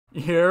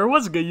Here,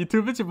 what's good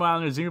YouTube? It's your boy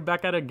ThoseDryWaffles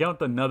back at it again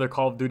with another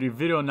Call of Duty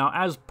video. Now,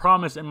 as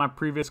promised in my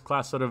previous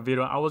class setup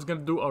video, I was going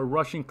to do a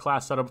rushing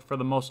class setup for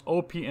the most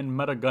OP and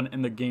meta gun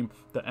in the game,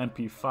 the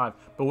MP5.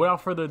 But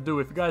without further ado,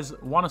 if you guys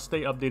want to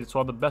stay updated to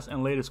all the best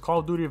and latest Call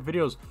of Duty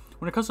videos,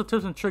 when it comes to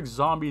tips and tricks,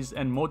 zombies,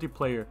 and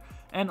multiplayer,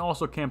 and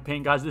also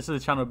campaign, guys, this is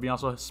the channel to be on.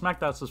 So smack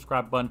that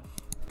subscribe button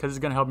because it's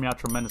going to help me out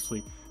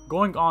tremendously.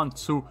 Going on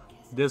to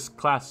this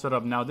class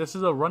setup. Now, this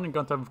is a run and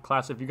gun type of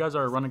class. If you guys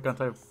are a run and gun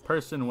type of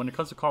person, when it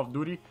comes to Call of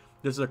Duty,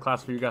 this is a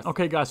class for you guys.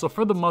 Okay guys, so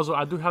for the muzzle,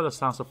 I do have the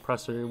sound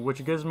suppressor,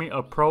 which gives me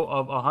a pro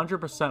of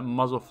 100%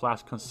 muzzle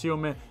flash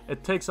concealment.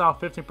 It takes out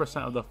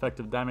 15% of the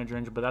effective damage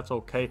range, but that's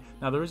okay.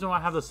 Now, the reason why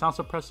I have the sound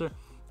suppressor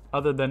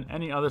other than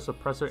any other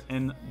suppressor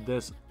in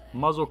this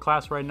muzzle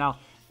class right now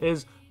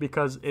is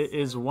because it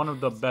is one of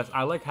the best.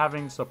 I like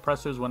having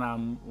suppressors when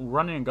I'm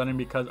running and gunning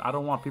because I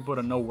don't want people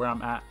to know where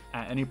I'm at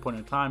any point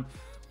in time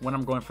when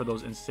I'm going for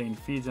those insane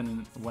feeds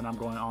and when I'm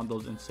going on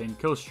those insane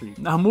kill streaks.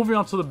 Now, moving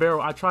on to the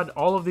barrel, I tried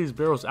all of these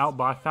barrels out,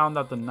 but I found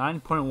that the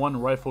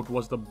 9.1 rifled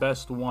was the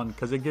best one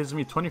because it gives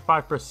me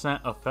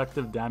 25%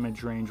 effective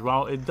damage range.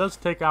 While it does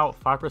take out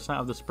 5%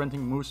 of the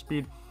sprinting move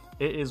speed,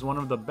 it is one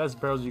of the best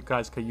barrels you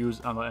guys could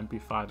use on the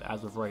MP5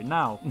 as of right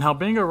now. Now,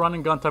 being a run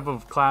and gun type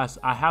of class,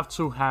 I have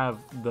to have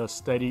the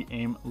steady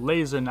aim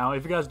laser. Now,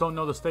 if you guys don't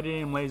know, the steady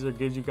aim laser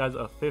gives you guys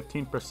a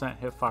 15%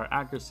 hip fire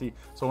accuracy.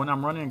 So when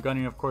I'm running and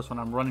gunning, of course, when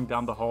I'm running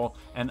down the hall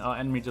and an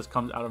enemy just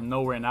comes out of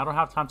nowhere and I don't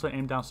have time to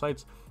aim down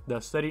sights, the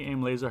steady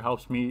aim laser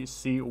helps me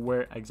see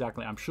where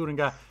exactly I'm shooting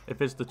at,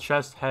 if it's the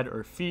chest, head,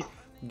 or feet,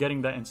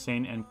 getting that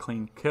insane and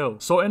clean kill.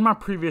 So in my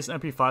previous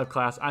MP5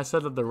 class, I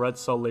said that the red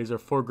cell laser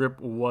foregrip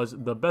was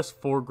the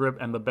best foregrip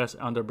and the best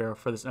underbarrel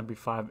for this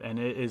MP5, and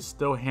it is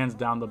still hands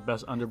down the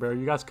best underbarrel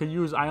you guys could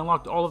use. I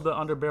unlocked all of the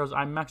underbarrels,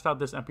 I maxed out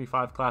this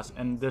MP5 class,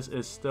 and this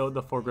is still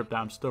the foregrip that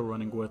I'm still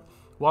running with.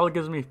 While it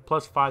gives me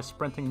 +5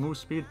 sprinting move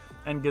speed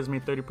and gives me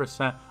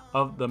 30%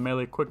 of the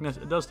melee quickness,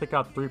 it does take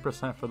out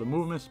 3% for the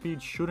movement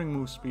speed, shooting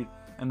move speed,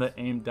 and the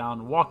aim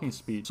down walking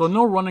speed. So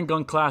no run and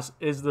gun class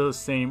is the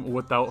same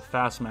without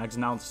fast mags.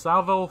 Now,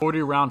 Salvo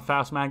 40 round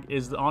fast mag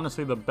is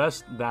honestly the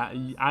best that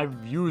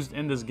I've used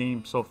in this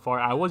game so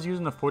far. I was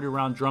using the 40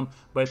 round drum,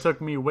 but it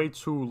took me way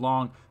too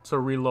long to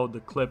reload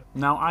the clip.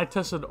 Now, I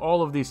tested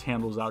all of these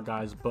handles out,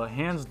 guys, but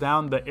hands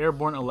down, the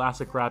airborne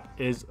elastic wrap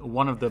is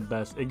one of the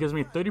best. It gives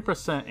me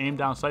 30% aim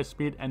down sight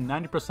speed and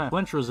 90%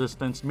 flinch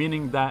resistance,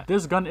 meaning that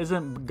this gun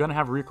isn't gonna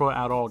have recoil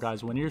at all,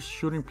 guys. When you're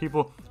shooting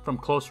people from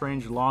close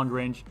range, long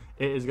range,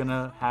 it is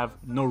gonna have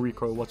no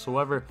recoil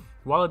whatsoever.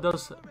 While it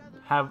does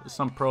have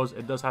some pros,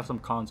 it does have some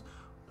cons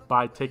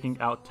by taking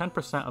out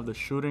 10% of the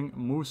shooting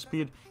move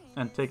speed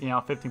and taking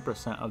out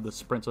 15% of the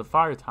sprint of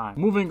fire time.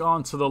 Moving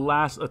on to the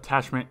last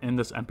attachment in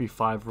this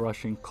MP5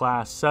 rushing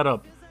class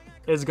setup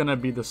is gonna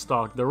be the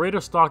stock. The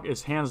Raider stock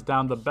is hands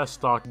down the best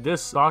stock.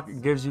 This stock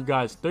gives you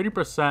guys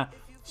 30%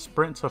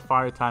 sprint to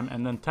fire time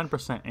and then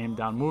 10% aim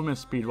down movement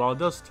speed. While it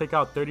does take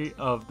out 30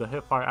 of the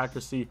hip fire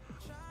accuracy,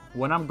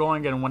 when I'm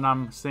going and when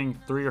I'm seeing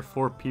 3 or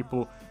 4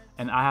 people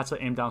and I have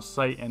to aim down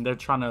sight and they're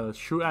trying to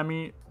shoot at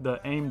me,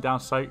 the aim down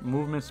sight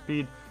movement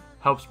speed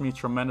helps me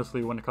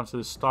tremendously when it comes to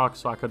this stock,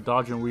 so I could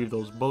dodge and weave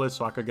those bullets,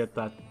 so I could get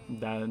that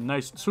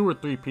nice 2 or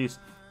 3 piece,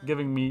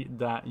 giving me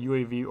that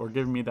UAV or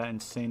giving me that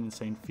insane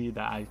feed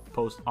that I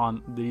post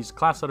on these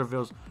class setup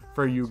videos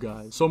for you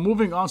guys. So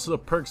moving on to the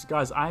perks,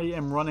 guys, I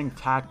am running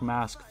tac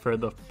mask for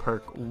the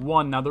perk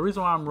 1. Now, the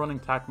reason why I'm running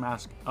tac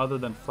mask other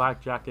than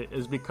flak jacket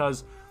is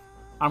because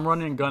I'm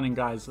running and gunning,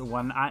 guys.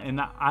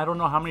 I don't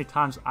know how many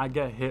times I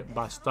get hit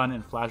by stun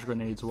and flash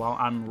grenades while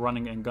I'm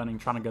running and gunning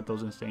trying to get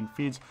those insane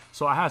feeds,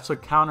 so I had to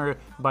counter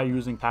by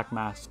using tac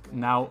mask.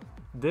 Now,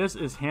 this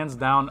is hands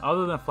down,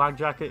 other than flak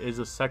jacket, is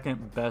the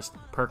second best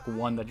perk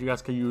 1 that you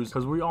guys can use,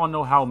 because we all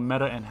know how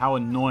meta and how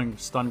annoying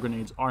stun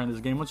grenades are in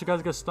this game. Once you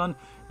guys get stunned,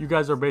 you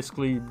guys are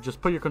basically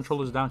just put your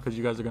controllers down because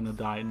you guys are gonna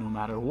die no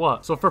matter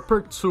what. So for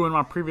perk 2, in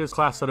my previous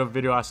class setup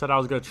video, I said I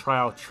was gonna try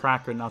out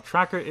tracker. Now,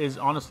 tracker is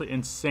honestly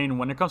insane.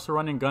 When it comes to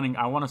running and gunning,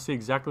 I want to see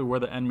exactly where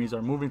the enemies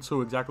are moving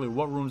to, exactly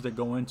what rooms they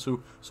go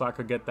into, so I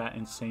could get that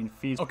insane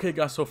feed. Okay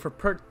guys, so for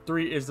perk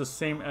 3 is the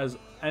same as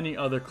any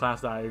other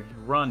class that I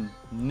run,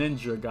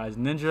 ninja, guys.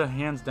 Ninja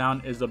hands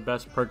down is the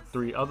best perk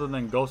 3 other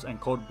than ghost and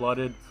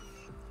cold-blooded.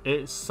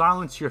 It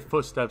silences your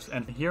footsteps,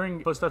 and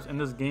hearing footsteps in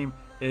this game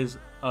is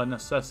a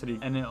necessity,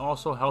 and it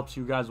also helps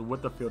you guys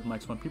with the field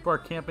mics. When people are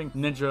camping,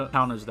 ninja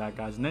counters that,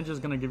 guys. Ninja is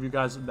going to give you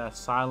guys that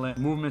silent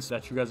movements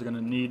that you guys are going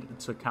to need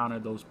to counter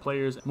those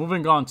players.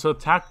 Moving on to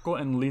tactical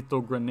and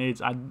lethal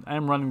grenades, I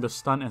am running the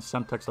stun and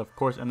semtex, of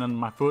course, and then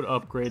my field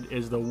upgrade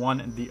is the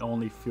one and the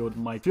only field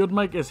mic. Field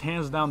mic is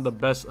hands down the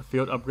best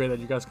field upgrade that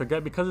you guys could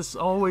get because it's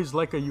always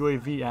like a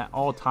UAV at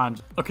all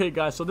times. Okay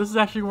guys, so this is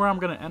actually where I'm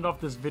going to end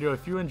off this video.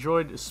 If you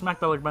enjoyed, smack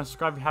that like button,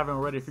 subscribe if you haven't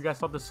already. If you guys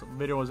thought this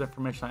video was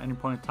information at any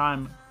point in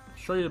time,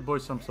 show your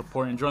boys some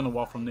support and join the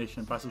Waffle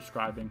Nation by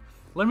subscribing.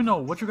 Let me know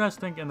what you guys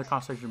think in the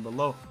comment section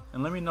below,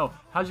 and let me know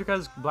how's your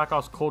guys' Black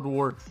Ops Cold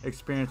War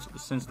experience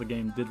since the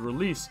game did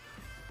release.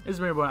 It's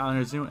me, your boy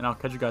ThoseDryWaffles, and I'll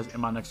catch you guys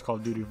in my next Call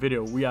of Duty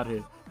video. We out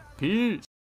here. Peace.